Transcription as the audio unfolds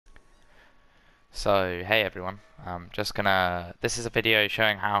So, hey everyone, this is a video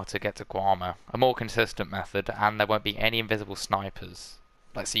showing how to get to Guarma, a more consistent method, and there won't be any invisible snipers,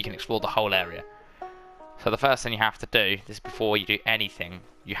 so you can explore the whole area. So the first thing you have to do, this is before you do anything,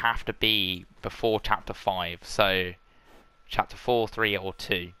 you have to be before chapter 5, so chapter 4, 3 or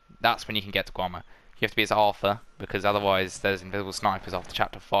 2, that's when you can get to Guarma. You have to be as Arthur, because otherwise there's invisible snipers after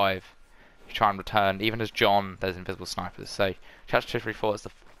chapter 5. You try and return, even as John, there's invisible snipers, so chapter 2, 3, 4 is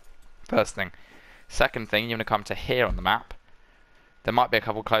the first thing. Second thing, you want to come to here on the map. There might be a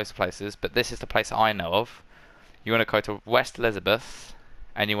couple closer places, but this is the place I know of. You want to go to West Elizabeth,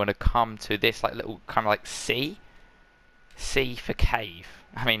 and you want to come to this little kind of like C for cave.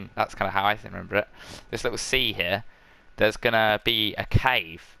 I mean, that's kind of how I remember it. This little C here, there's going to be a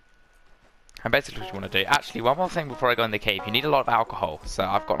cave. And basically what you want to do, actually one more thing before I go in the cave, you need a lot of alcohol. So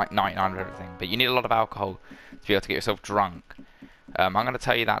I've got like 99 of everything, but you need a lot of alcohol to be able to get yourself drunk. I'm going to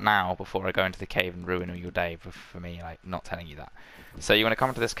tell you that now before I go into the cave and ruin all your day for me, not telling you that. So you want to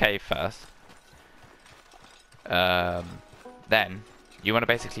come to this cave first. Then you want to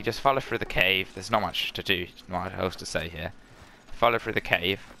basically just follow through the cave. There's not much to do, not much else to say here. Follow through the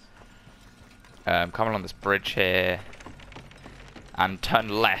cave. Come along this bridge here. And turn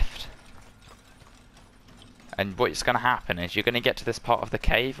left. And what's going to happen is you're going to get to this part of the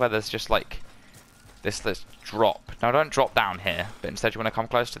cave where there's just like this drop. Now don't drop down here, but instead you want to come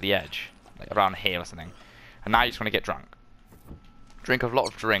close to the edge, like around here or something. And now you just want to get drunk. Drink a lot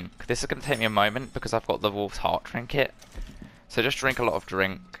of drink. This is going to take me a moment because I've got the Wolf's Heart trinket. So just drink a lot of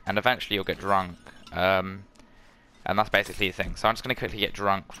drink, and eventually you'll get drunk. And that's basically the thing. So I'm just going to quickly get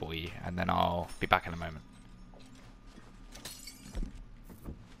drunk for you, and then I'll be back in a moment.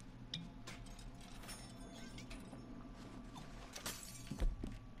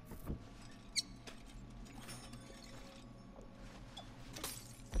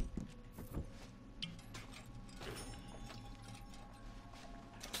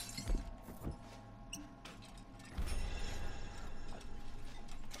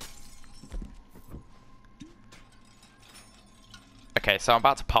 Okay, so I'm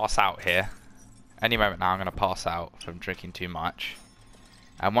about to pass out here. Any moment now I'm going to pass out from drinking too much.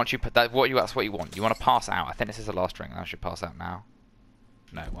 And once you put that, that's what you want. You want to pass out. I think this is the last drink. I should pass out now.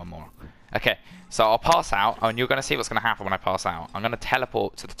 No, one more. Okay, so I'll pass out, and you're going to see what's going to happen when I pass out. I'm going to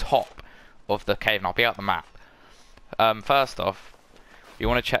teleport to the top of the cave, and I'll be out the map. First off, you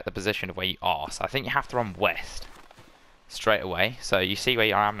want to check the position of where you are. So I think you have to run west straight away. So you see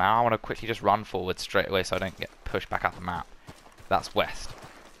where I am now. I want to quickly just run forward straight away so I don't get pushed back out the map. That's west.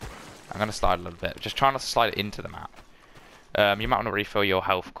 I'm going to slide a little bit. Just try not to slide it into the map. You might want to refill your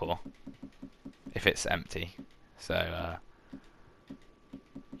health core if it's empty. So,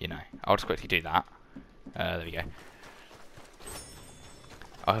 you know, I'll just quickly do that. There we go.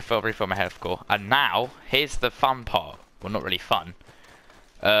 I'll refill my health core. And now, here's the fun part. Well, not really fun.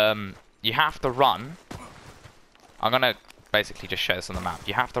 You have to run. I'm going to basically just show this on the map.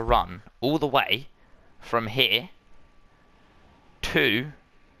 You have to run all the way from here to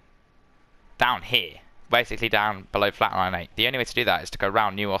down here, basically down below Flatline 8. The only way to do that is to go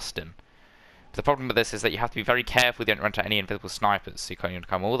around New Austin. The problem with this is that you have to be very careful you don't run into any invisible snipers, so you can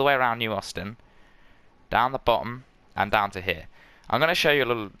come all the way around New Austin, down the bottom, and down to here. I'm going to show you a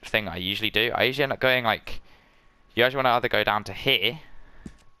little thing I usually do. I usually end up going you actually want to either go down to here,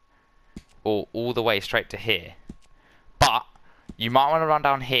 or all the way straight to here. But, you might want to run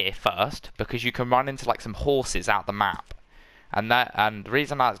down here first, because you can run into some horses out the map. And the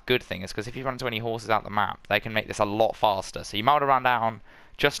reason that's a good thing is because if you run into any horses out the map, they can make this a lot faster. So you might want to run down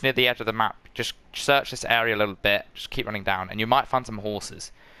just near the edge of the map. Just search this area a little bit. Just keep running down, and you might find some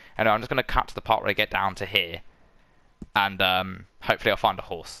horses. And I'm just going to cut to the part where I get down to here, and hopefully I'll find a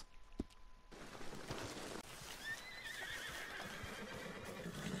horse.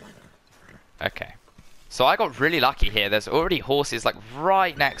 Okay. So I got really lucky here. There's already horses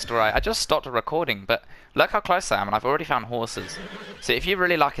right next to where I just stopped the recording, but look how close I am, and I've already found horses. So if you're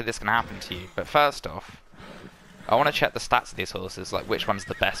really lucky, this can happen to you. But first off, I want to check the stats of these horses, which one's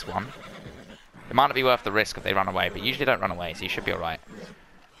the best one. It might not be worth the risk if they run away, but usually don't run away, so you should be alright.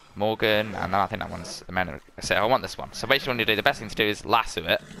 Morgan, and then I think that one's the men. So I want this one. So basically what you do, the best thing to do is lasso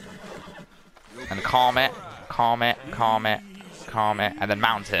it, and calm it, calm it, calm it, calm it, and then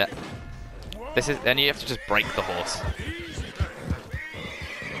mount it. Then you have to just break the horse.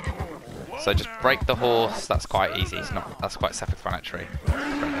 So just break the horse. That's quite easy. That's quite self-explanatory.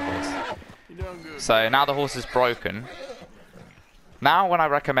 Break the horse. So now the horse is broken. Now, when I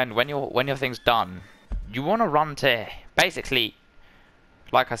recommend when your thing's done, you want to run to basically,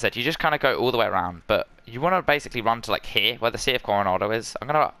 like I said, you just kind of go all the way around. But you want to basically run to here where the Sea of Coronado is. I'm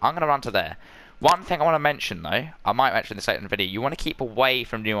gonna run to there. One thing I want to mention though, I might mention this later in the video, you want to keep away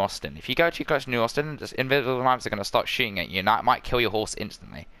from New Austin. If you go too close to New Austin, just invisible knives are going to start shooting at you, and that might kill your horse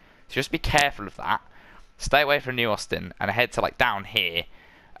instantly. So just be careful of that. Stay away from New Austin and head to like down here,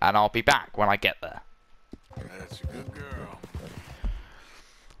 and I'll be back when I get there. That's a good girl.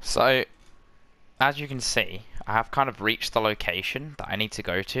 So, as you can see, I have kind of reached the location that I need to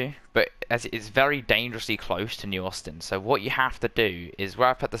go to, but as it is very dangerously close to New Austin, so what you have to do is where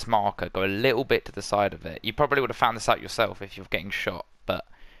I put this marker, go a little bit to the side of it. You probably would have found this out yourself if you're getting shot, but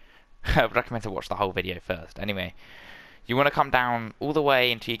I would recommend to watch the whole video first. Anyway, you want to come down all the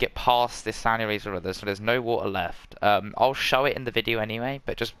way until you get past this sandy river, so there's no water left. I'll show it in the video anyway,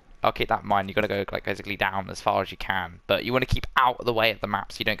 but just I'll keep that in mind. You've got to go like basically down as far as you can, but you want to keep out of the way of the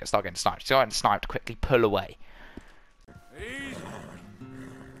map so you don't start getting sniped. So you get sniped, quickly pull away.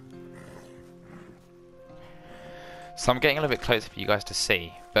 So I'm getting a little bit closer for you guys to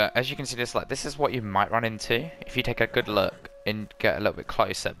see, but as you can see, this is what you might run into if you take a good look and get a little bit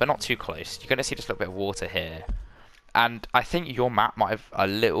closer, but not too close. You're going to see just a little bit of water here, and I think your map might have a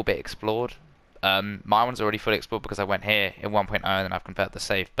little bit explored. My one's already fully explored because I went here in 1.0 and then I've converted the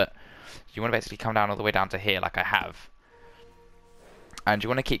save, but you want to basically come down all the way down to here like I have, and you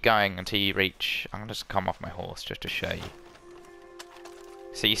want to keep going until you reach, I'm going to just come off my horse just to show you.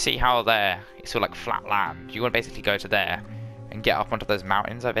 So you see how there, it's all like flat land. You want to basically go to there and get up onto those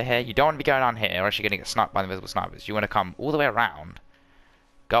mountains over here. You don't want to be going down here or else you're going to get sniped by the invisible snipers. You want to come all the way around,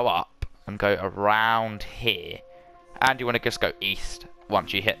 go up and go around here, and you want to just go east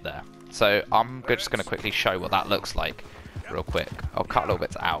once you hit there. So I'm just going to quickly show what that looks like real quick. I'll cut a little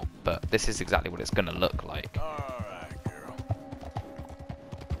bits out, but this is exactly what it's going to look like. Alright, girl.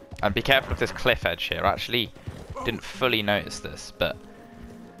 And be careful of this cliff edge here. I actually didn't fully notice this, but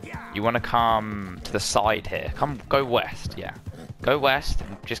you want to come to the side here. Go west, yeah. Go west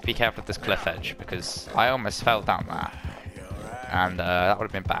and just be careful of this cliff edge because I almost fell down there. And that would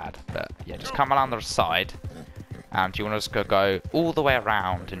have been bad. But yeah, just come along the side. And you want to just go all the way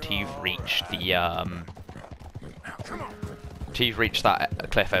around until you've reached the until you've reached that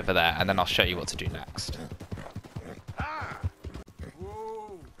cliff over there, and then I'll show you what to do next.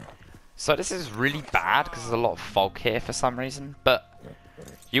 So this is really bad because there's a lot of fog here for some reason, but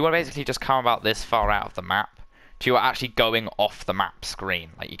you want to basically just come about this far out of the map to you're actually going off the map screen.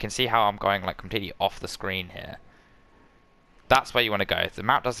 Like you can see how I'm going like completely off the screen here. That's where you want to go. The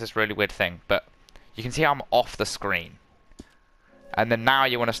map does this really weird thing, but you can see how I'm off the screen. And then now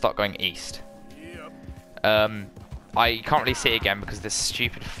you want to start going east. I can't really see it again because this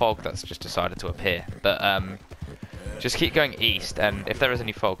stupid fog that's just decided to appear. But just keep going east, and if there is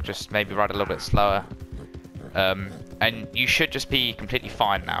any fog, just maybe ride a little bit slower. And you should just be completely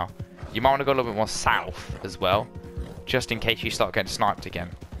fine now. You might want to go a little bit more south as well, just in case you start getting sniped again.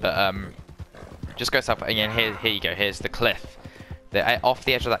 But just go south. Again, here you go. Here's the cliff. Off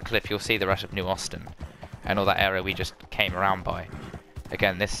the edge of that cliff, you'll see the rest of New Austin and all that area we just came around by.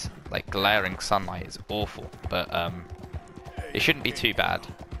 Again, this like glaring sunlight is awful, but it shouldn't be too bad.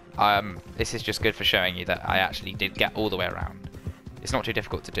 This is just good for showing you that I actually did get all the way around. It's not too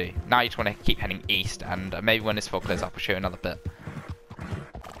difficult to do. Now you just want to keep heading east, and maybe when this fog clears up, I'll show you another bit.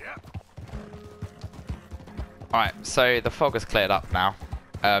 Alright, so the fog has cleared up now.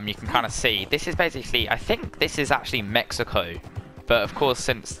 You can kind of see, this is basically, I think this is actually Mexico. But of course,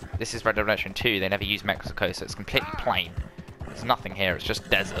 since this is Red Dead Redemption 2, they never use Mexico, so it's completely plain. There's nothing here, it's just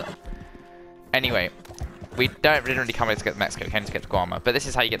desert. Anyway, we didn't really come here to get to Mexico, we came to get to Guarma, but this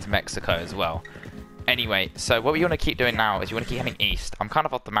is how you get to Mexico as well. Anyway, so what you want to keep doing now is you want to keep heading east. I'm kind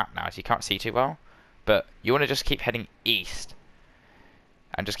of off the map now, so you can't see too well, but you want to just keep heading east.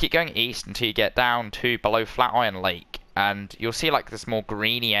 And just keep going east until you get down to below Flatiron Lake, and you'll see like this more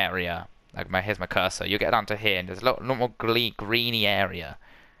greeny area. Like here's my cursor. You'll get down to here, and there's a lot more greeny area,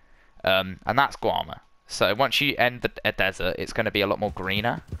 and that's Guarma. So once you end the desert, it's going to be a lot more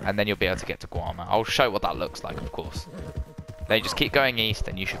greener, and then you'll be able to get to Guarma. I'll show what that looks like, of course. Then you just keep going east,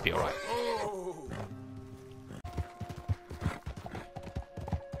 and you should be alright.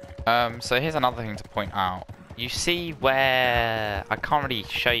 So here's another thing to point out. You see where I can't really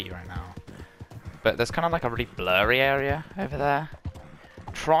show you right now, but there's kind of like a really blurry area over there.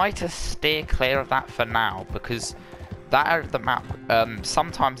 Try to steer clear of that for now, because that area of the map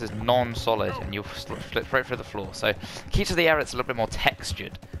sometimes is non-solid and you'll flip right through the floor. So keep to the area that's a little bit more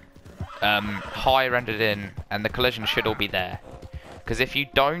textured, high rendered in, and the collision should all be there. Because if you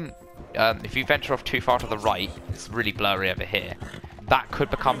don't, if you venture off too far to the right, it's really blurry over here. That could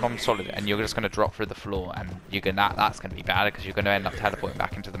become non-solid, and you're just going to drop through the floor, and that's going to be bad because you're going to end up teleporting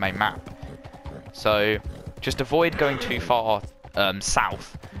back into the main map. So just avoid going too far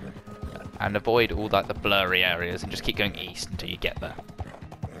south, and avoid all like the blurry areas and just keep going east until you get there.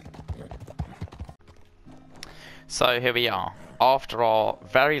 So here we are. After our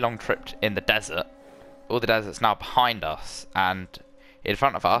very long trip in the desert, all the desert's now behind us, and in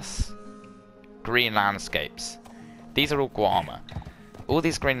front of us, green landscapes. These are all Guarma. All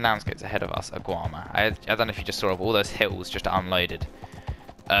these green landscapes ahead of us are Guarma. I don't know if you just saw all those hills just unloaded.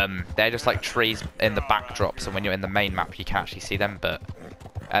 They're just like trees in the backdrop, so when you're in the main map you can actually see them.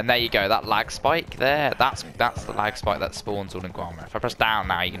 And there you go, that lag spike there, that's the lag spike that spawns all in Guarma. If I press down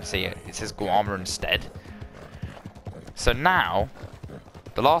now, you can see it. It says Guarma instead. So now,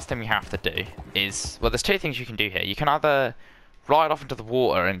 the last thing we have to do is, well, there's two things you can do here. You can either ride off into the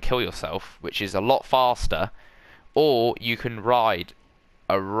water and kill yourself, which is a lot faster, or you can ride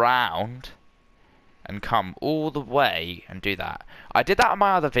around and come all the way and do that. I did that in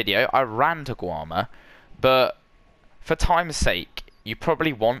my other video. I ran to Guarma, but for time's sake, you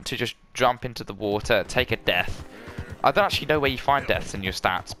probably want to just jump into the water, take a death. I don't actually know where you find deaths in your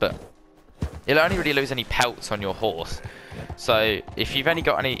stats, but you'll only really lose any pelts on your horse. So if you've only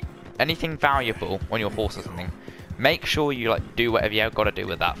got anything valuable on your horse or something, make sure you like do whatever you've got to do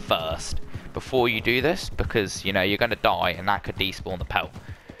with that first before you do this, because you know you're going to die and that could despawn the pelt.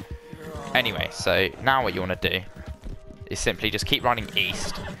 Anyway, so now what you want to do is simply just keep running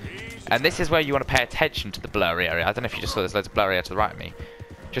east, and this is where you want to pay attention to the blurry area. I don't know if you just saw there's loads of blurry area to the right of me.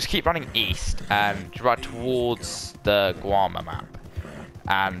 Just keep running east and ride towards the Guarma map.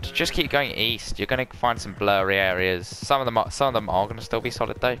 And just keep going east. You're going to find some blurry areas. Some of them are going to still be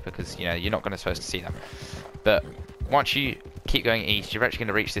solid though, because you know you're not going to supposed to see them. But once you keep going east, you're actually going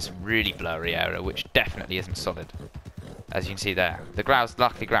to reach this really blurry area, which definitely isn't solid. As you can see there, the ground's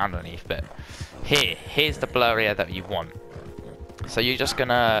luckily ground underneath, but here's the blurry area that you want. So you're just going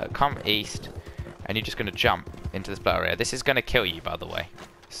to come east, and you're just going to jump into this blurry area. This is going to kill you, by the way.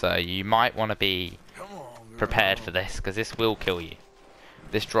 So you might want to be prepared for this, because this will kill you.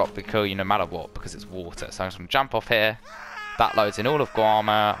 This drop will kill you no matter what, because it's water. So I'm just going to jump off here. That loads in all of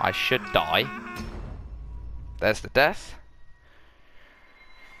Guarma. I should die. There's the death.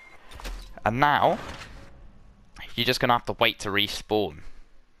 And now, you're just going to have to wait to respawn.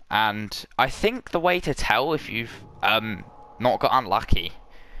 And I think the way to tell if you've not got unlucky,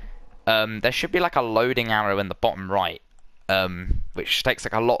 there should be like a loading arrow in the bottom right, which takes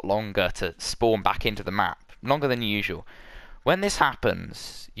like a lot longer to spawn back into the map. Longer than usual. When this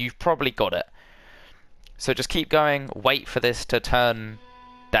happens, you've probably got it. So just keep going, wait for this to turn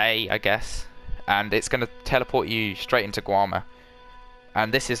day, I guess. And it's going to teleport you straight into Guarma.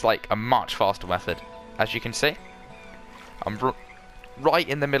 And this is like a much faster method. As you can see, I'm right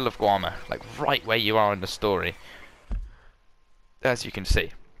in the middle of Guarma. Like right where you are in the story. As you can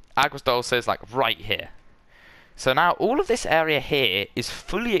see. Aguas Dulces is like right here. So now all of this area here is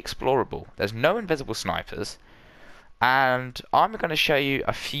fully explorable. There's no invisible snipers. And I'm going to show you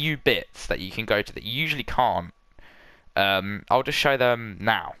a few bits that you can go to that you usually can't. I'll just show them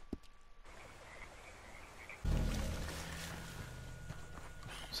now.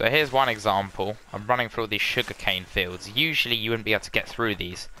 So here's one example. I'm running through all these sugarcane fields. Usually you wouldn't be able to get through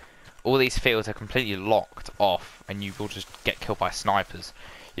these. All these fields are completely locked off, and you will just get killed by snipers.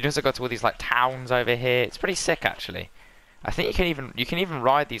 You can also go to all these like towns over here. It's pretty sick actually. I think you can even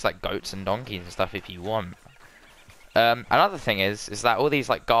ride these like goats and donkeys and stuff if you want. Another thing is that all these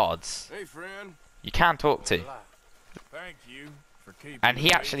like guards, Hey, friend. you can talk to, Thank you for keeping and he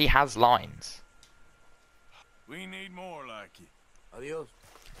me. actually has lines We need more like you. Adios.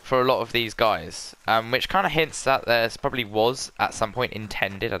 for a lot of these guys, which kind of hints that there's probably was at some point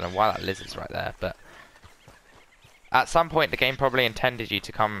intended. I don't know why that lizard's right there, but at some point the game probably intended you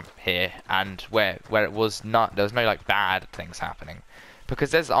to come here, and where it was not, there was no like bad things happening.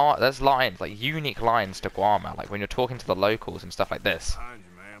 Because there's lines, like unique lines to Guarma, like when you're talking to the locals and stuff like this. Behind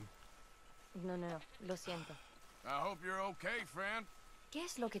you, ma'am. No, lo siento. I hope you're okay, friend. ¿Qué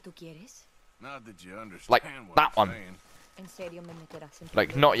es lo que tú quieres? Not that you understand Like what that I'm one. saying. En serio me meterás en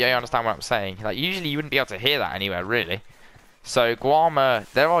Like, not, yeah, you understand what I'm saying. Like, usually you wouldn't be able to hear that anywhere, really. So, Guarma,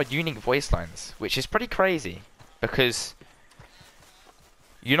 there are unique voice lines, which is pretty crazy. Because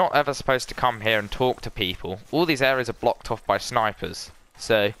you're not ever supposed to come here and talk to people. All these areas are blocked off by snipers.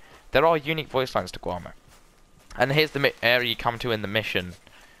 So, there are unique voice lines to Guarma. And here's the area you come to in the mission,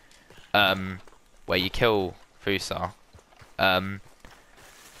 where you kill Fusar.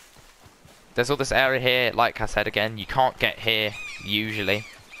 There's all this area here, like I said again, you can't get here, usually.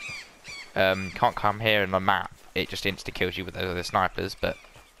 Can't come here in the map, it just insta-kills you with those other snipers, but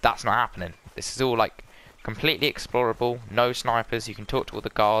that's not happening. This is all like, completely explorable, no snipers, you can talk to all the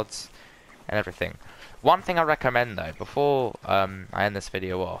guards, and everything. One thing I recommend though, before I end this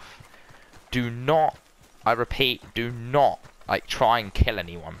video off, do not, I repeat, do not like try and kill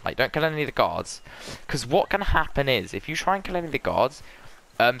anyone. Like, don't kill any of the guards, because what can happen is if you try and kill any of the guards,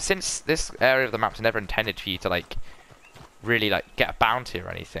 since this area of the map's never intended for you to like really like get a bounty or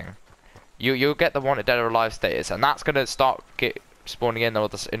anything, you'll get the wanted dead or alive status, and that's gonna start spawning in all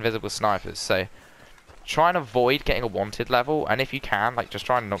the invisible snipers. So try and avoid getting a wanted level, and if you can, like, just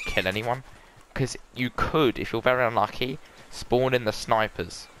try and not kill anyone, because you could, if you're very unlucky, spawn in the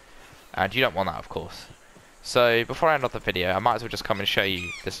snipers, and you don't want that, of course. So before I end off the video, I might as well just come and show you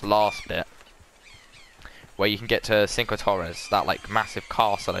this last bit where you can get to Cinco Torres, that like massive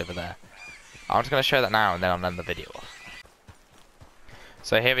castle over there. I'm just going to show that now, and then I'll end the video off.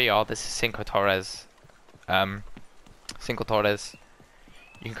 So here we are. This is Cinco Torres. Cinco Torres.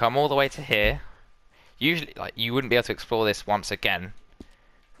 You can come all the way to here. Usually, like, you wouldn't be able to explore this once again.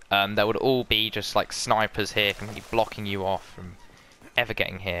 There would all be just like snipers here, completely blocking you off from ever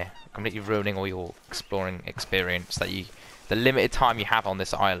getting here, completely ruining all your exploring experience that the limited time you have on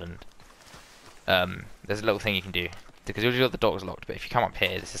this island. There's a little thing you can do, because usually the door's locked, but if you come up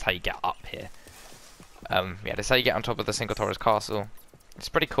here, this is how you get up here. Yeah, this is how you get on top of the Cinco Torres castle. It's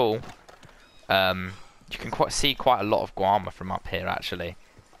pretty cool. You can see quite a lot of Guarma from up here, actually.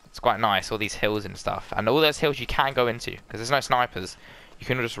 It's quite nice, all these hills and stuff. And all those hills you can go into, because there's no snipers. You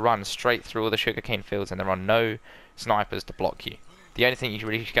can just run straight through all the sugarcane fields, and there are no snipers to block you. The only thing you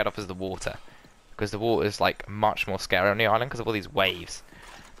really get off is the water, because the water is like much more scary on the island because of all these waves.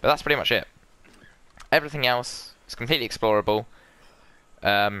 But that's pretty much it. Everything else is completely explorable.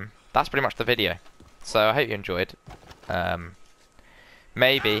 That's pretty much the video. So I hope you enjoyed.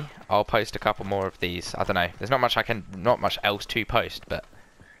 Maybe I'll post a couple more of these. I don't know. There's not much else to post, but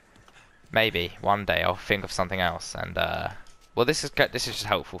maybe one day I'll think of something else. And well, this is just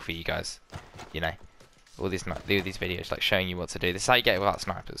helpful for you guys. You know, all these videos like showing you what to do. This is how you get it without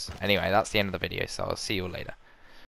snipers. Anyway, that's the end of the video. So I'll see you all later.